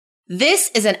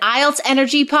This is an IELTS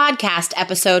Energy Podcast,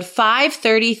 episode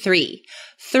 533.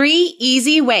 3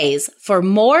 easy ways for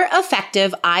more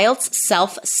effective IELTS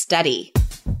self-study.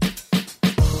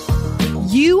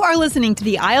 You are listening to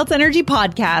the IELTS Energy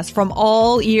Podcast from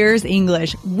All Ears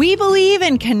English. We believe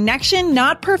in connection,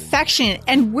 not perfection,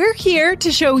 and we're here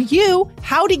to show you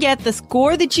how to get the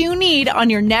score that you need on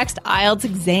your next IELTS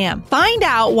exam. Find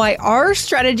out why our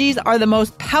strategies are the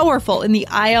most powerful in the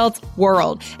IELTS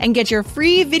world and get your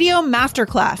free video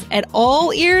masterclass at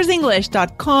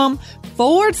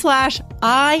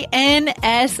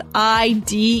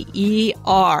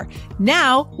allearsenglish.com/INSIDER.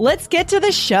 Now, let's get to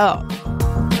the show.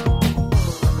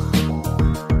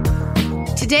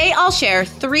 Today, I'll share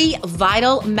 3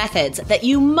 vital methods that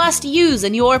you must use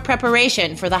in your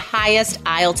preparation for the highest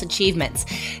IELTS achievements.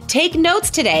 Take notes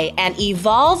today and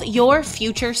evolve your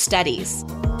future studies.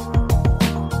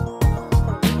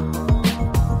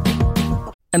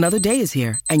 Another day is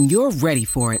here, and you're ready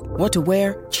for it. What to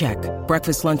wear? Check.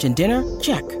 Breakfast, lunch, and dinner?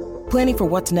 Check. Planning for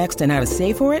what's next and how to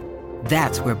save for it?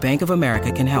 That's where Bank of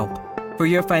America can help. For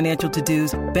your financial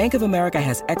to-dos, Bank of America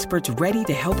has experts ready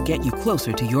to help get you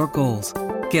closer to your goals.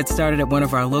 Get started at one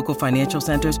of our local financial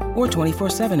centers or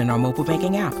 24/7 in our mobile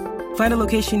banking app. Find a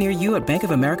location near you at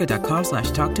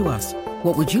bankofamerica.com/talktous.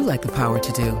 What would you like the power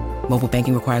to do? Mobile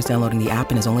banking requires downloading the app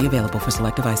and is only available for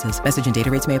select devices. Message and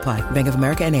data rates may apply. Bank of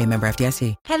America N.A., member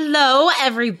FDIC. Hello,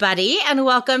 everybody, and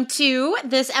welcome to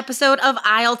this episode of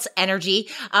IELTS Energy.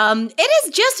 It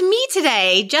is just me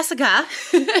today, Jessica.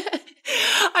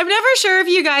 I'm never sure if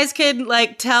you guys can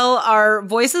tell our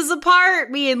voices apart,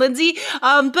 me and Lindsay.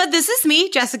 But this is me,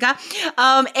 Jessica.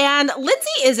 And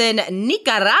Lindsay is in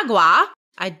Nicaragua.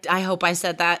 I hope I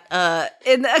said that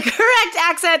in the correct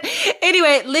accent.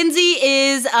 Anyway, Lindsay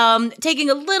is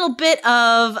taking a little bit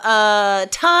of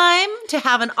time to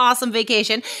have an awesome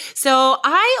vacation. So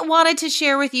I wanted to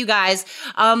share with you guys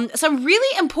some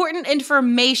really important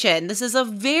information. This is a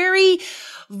very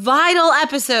vital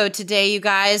episode today, you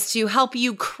guys, to help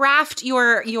you craft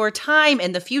your time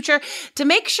in the future to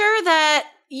make sure that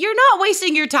you're not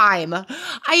wasting your time.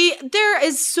 There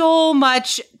is so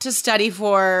much to study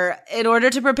for in order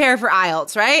to prepare for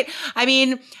IELTS, right? I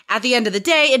mean, at the end of the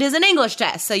day, it is an English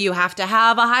test, so you have to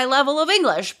have a high level of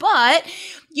English, but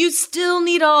you still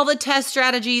need all the test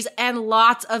strategies and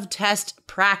lots of test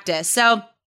practice. So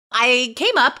I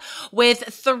came up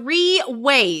with 3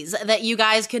 ways that you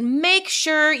guys can make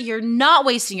sure you're not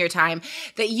wasting your time,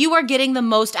 that you are getting the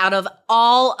most out of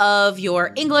all of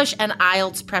your English and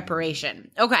IELTS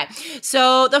preparation. Okay,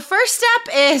 so the first step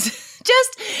is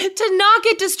just to not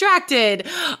get distracted.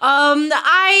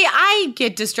 I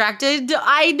get distracted.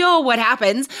 I know what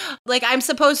happens. I'm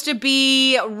supposed to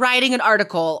be writing an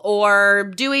article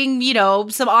or doing,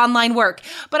 some online work.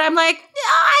 But I'm like,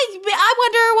 I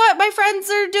wonder what my friends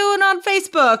are doing on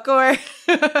Facebook, or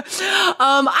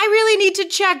I really need to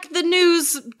check the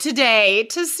news today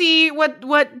to see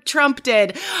what Trump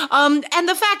did. And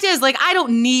the fact is, I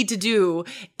don't need to do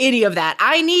any of that.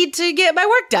 I need to get my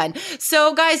work done.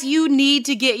 So guys, you need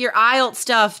to get your IELTS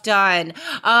stuff done.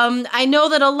 I know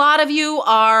that a lot of you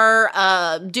are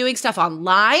doing stuff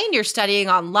online. You're studying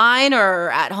online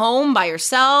or at home by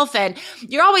yourself, and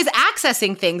you're always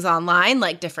accessing things online,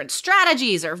 like different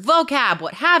strategies or vocab,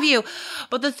 what have you.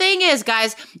 But the thing is,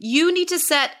 guys, you need to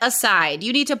set aside,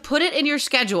 you need to put it in your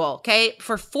schedule, okay?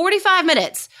 For 45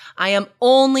 minutes, I am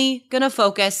only going to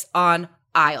focus on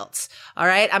IELTS. All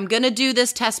right. I'm going to do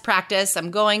this test practice.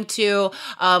 I'm going to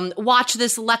watch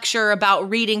this lecture about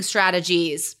reading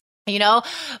strategies.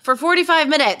 For 45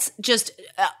 minutes, just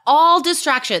all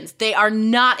distractions. They are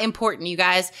not important, you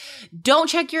guys. Don't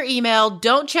check your email.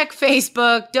 Don't check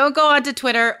Facebook. Don't go onto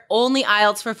Twitter. Only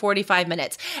IELTS for 45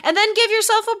 minutes. And then give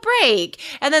yourself a break.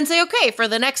 And then say, okay, for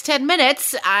the next 10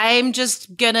 minutes, I'm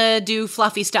just gonna do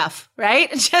fluffy stuff,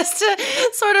 right? Just to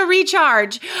sort of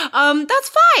recharge.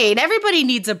 That's fine. Everybody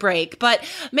needs a break. But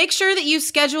make sure that you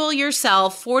schedule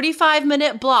yourself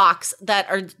 45-minute blocks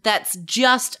that's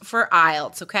just for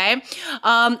IELTS, okay?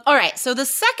 All right. So the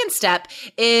second step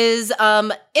is,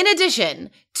 in addition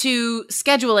to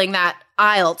scheduling that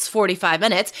IELTS 45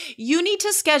 minutes, you need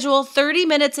to schedule 30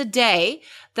 minutes a day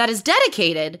that is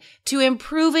dedicated to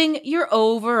improving your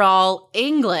overall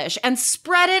English and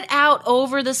spread it out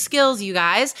over the skills, you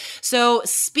guys. So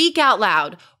speak out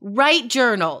loud, write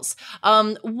journals,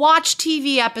 watch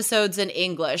TV episodes in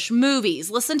English, movies,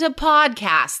 listen to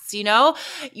podcasts,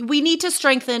 We need to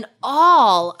strengthen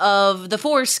all of the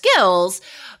 4 skills,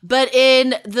 but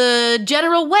in the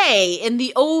general way, in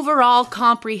the overall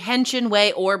comprehension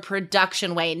way or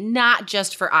production way, not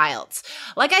just for IELTS.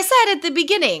 Like I said at the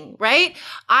beginning, right?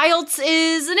 IELTS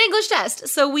is an English test,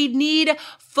 so we need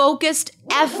focused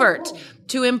effort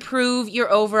to improve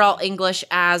your overall English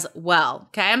as well,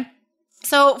 okay?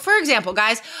 So, for example,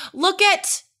 guys, look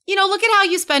at how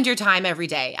you spend your time every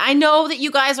day. I know that you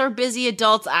guys are busy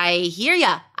adults. I hear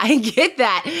ya. I get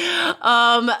that.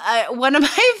 One of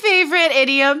my favorite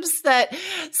idioms that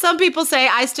some people say,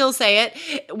 I still say it,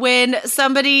 when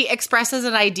somebody expresses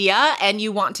an idea and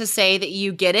you want to say that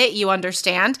you get it, you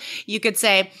understand, you could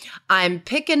say, I'm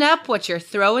picking up what you're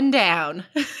throwing down.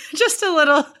 Just a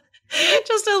little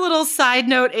side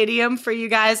note idiom for you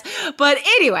guys. But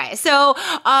anyway, so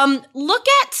look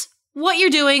at what you're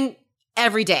doing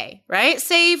every day, right?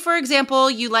 Say, for example,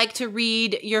 you like to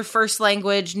read your first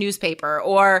language newspaper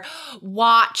or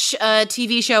watch a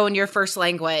TV show in your first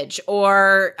language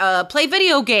or play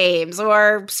video games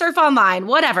or surf online,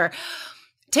 whatever.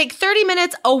 Take 30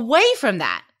 minutes away from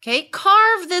that, okay?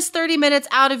 Carve this 30 minutes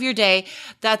out of your day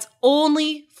that's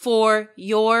only for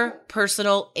your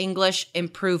personal English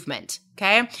improvement.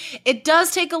 Okay. It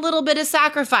does take a little bit of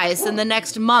sacrifice in the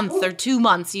next month or 2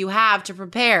 months you have to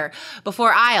prepare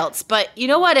before IELTS. But you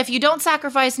know what? If you don't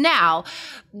sacrifice now,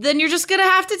 then you're just going to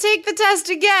have to take the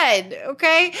test again.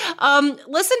 Okay.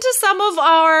 Listen to some of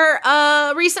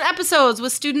our recent episodes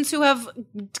with students who have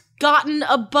gotten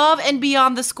above and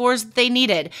beyond the scores that they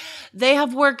needed. They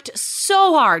have worked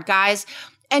so hard, guys,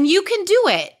 and you can do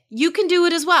it. You can do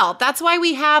it as well. That's why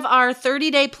we have our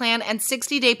 30-day plan and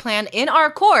 60-day plan in our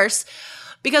course,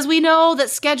 because we know that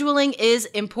scheduling is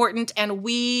important and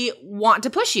we want to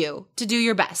push you to do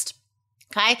your best.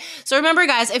 Okay. So remember,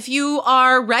 guys, if you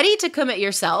are ready to commit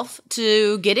yourself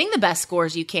to getting the best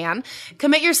scores you can,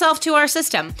 commit yourself to our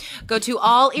system. Go to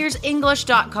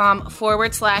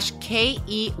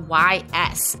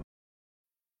allearsenglish.com/KEYS.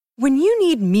 When you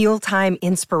need mealtime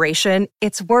inspiration,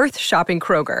 it's worth shopping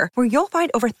Kroger, where you'll find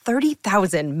over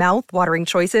 30,000 mouth-watering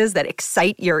choices that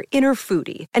excite your inner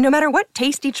foodie. And no matter what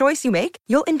tasty choice you make,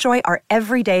 you'll enjoy our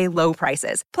everyday low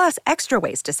prices, plus extra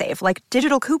ways to save, like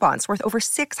digital coupons worth over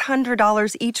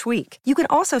 $600 each week. You can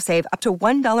also save up to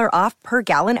 $1 off per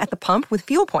gallon at the pump with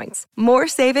fuel points. More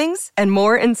savings and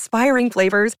more inspiring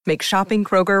flavors make shopping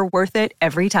Kroger worth it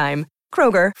every time.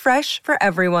 Kroger, fresh for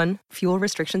everyone. Fuel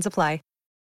restrictions apply.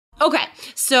 Okay,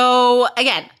 so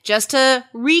again, just to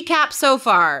recap so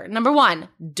far, number 1,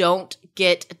 don't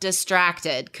get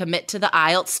distracted. Commit to the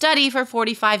IELTS study for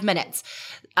 45 minutes.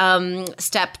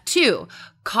 Step 2,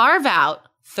 carve out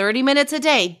 30 minutes a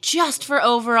day just for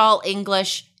overall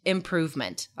English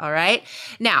improvement. All right.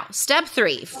 Now, step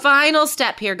 3, final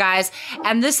step here, guys.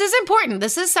 And this is important.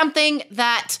 This is something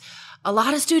that a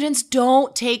lot of students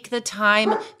don't take the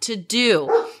time to do.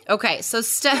 Okay, so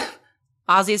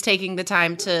Ozzy is taking the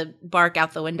time to bark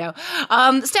out the window.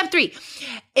 Step 3,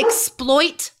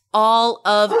 exploit all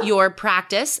of your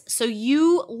practice so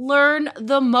you learn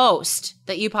the most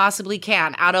that you possibly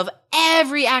can out of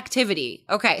every activity.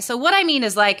 Okay, so what I mean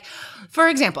is, like, for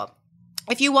example,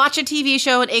 if you watch a TV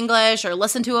show in English or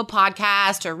listen to a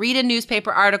podcast or read a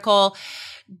newspaper article,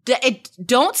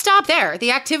 don't stop there.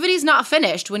 The activity's not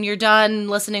finished when you're done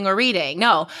listening or reading.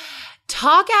 No.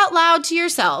 Talk out loud to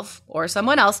yourself or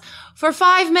someone else for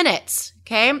 5 minutes,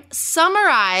 okay?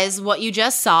 Summarize what you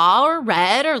just saw or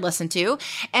read or listened to,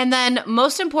 and then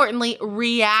most importantly,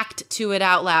 react to it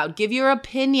out loud. Give your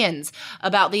opinions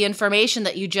about the information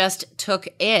that you just took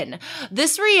in.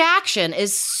 This reaction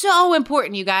is so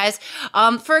important, you guys,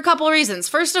 for a couple of reasons.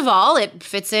 First of all, it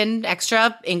fits in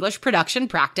extra English production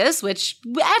practice, which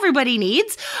everybody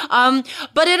needs,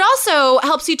 but it also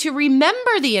helps you to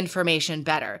remember the information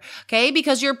better, okay?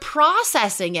 Because you're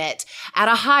processing it at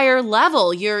a higher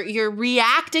level. You're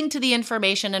reacting to the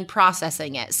information and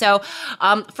processing it. So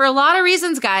for a lot of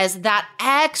reasons, guys, that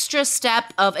extra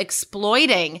step of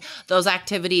exploiting those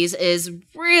activities is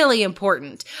really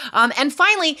important. And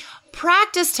finally,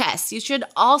 practice tests. You should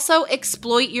also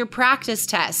exploit your practice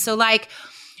tests. So like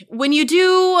when you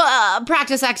do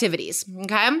practice activities,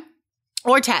 okay?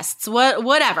 Or tests,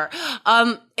 whatever.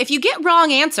 If you get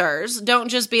wrong answers, don't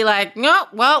just be like, no,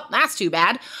 well, that's too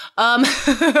bad.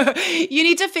 You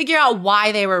need to figure out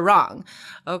why they were wrong.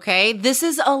 Okay. This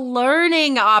is a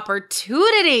learning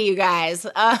opportunity, you guys.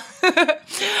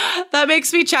 That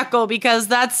makes me chuckle because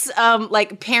that's,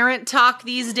 like parent talk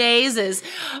these days is,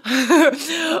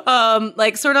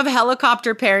 like sort of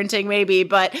helicopter parenting maybe,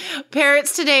 but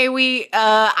parents today,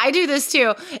 I do this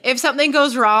too. If something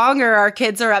goes wrong or our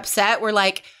kids are upset, we're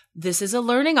like, this is a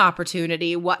learning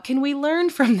opportunity. What can we learn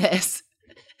from this?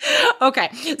 Okay.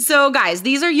 So guys,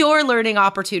 these are your learning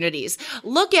opportunities.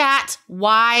 Look at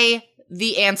why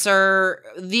the answer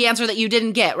that you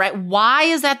didn't get, right? Why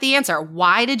is that the answer?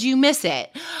 Why did you miss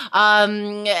it?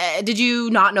 Did you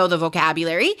not know the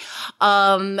vocabulary?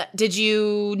 Did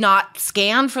you not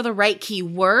scan for the right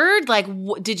keyword? Like,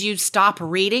 did you stop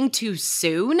reading too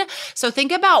soon? So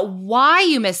think about why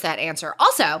you missed that answer.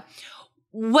 Also,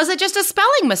 was it just a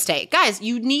spelling mistake? Guys,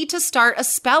 you need to start a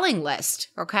spelling list,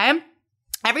 okay?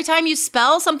 Every time you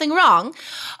spell something wrong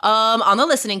on the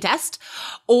listening test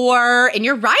or in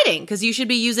your writing, because you should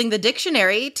be using the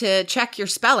dictionary to check your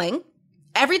spelling,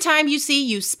 every time you see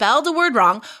you spelled a word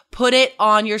wrong, put it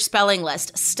on your spelling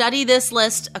list. Study this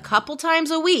list a couple times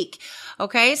a week,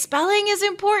 okay? Spelling is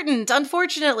important,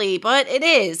 unfortunately, but it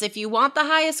is. If you want the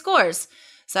highest scores,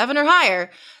 7 or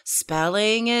higher,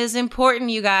 spelling is important,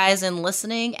 you guys, in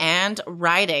listening and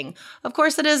writing. Of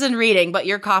course, it is in reading, but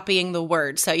you're copying the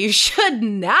words, so you should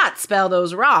not spell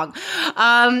those wrong.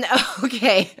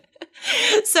 Okay.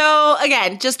 So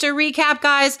again, just to recap,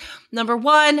 guys, number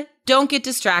 1, don't get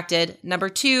distracted. Number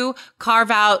 2,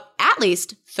 carve out at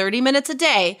least 30 minutes a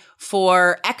day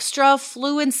for extra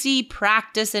fluency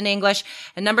practice in English.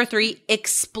 And number 3,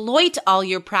 exploit all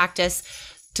your practice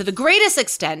to the greatest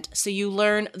extent so you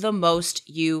learn the most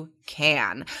you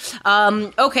can.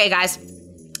 Okay, guys.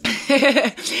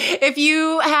 If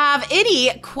you have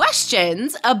any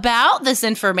questions about this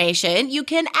information, you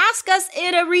can ask us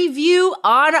in a review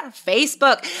on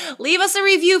Facebook. Leave us a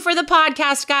review for the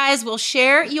podcast, guys. We'll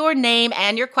share your name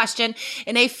and your question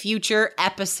in a future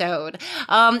episode.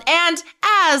 And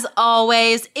as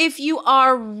always, if you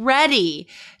are ready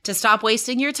to stop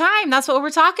wasting your time, that's what we're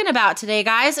talking about today,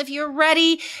 guys. If you're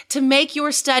ready to make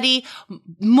your study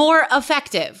more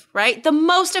effective, right? The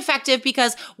most effective,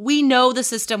 because we know the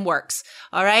system works.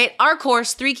 All right. Our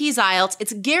course, 3 Keys IELTS,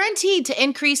 it's guaranteed to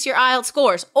increase your IELTS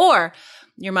scores or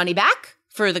your money back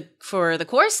for the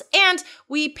course, and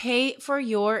we pay for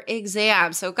your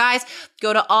exam. So guys,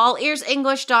 go to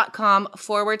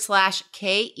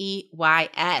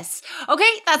allearsenglish.com/KEYS.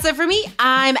 Okay, that's it for me.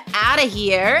 I'm out of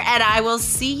here, and I will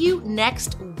see you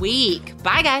next week.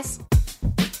 Bye, guys.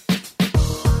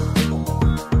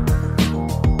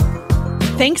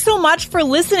 Thanks so much for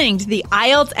listening to the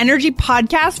IELTS Energy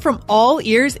Podcast from All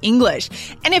Ears English.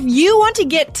 And if you want to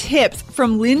get tips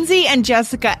from Lindsay and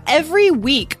Jessica every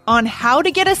week on how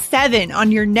to get a 7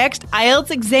 on your next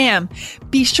IELTS exam,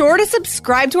 be sure to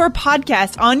subscribe to our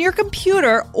podcast on your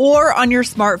computer or on your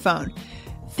smartphone.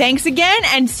 Thanks again,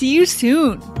 and see you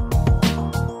soon.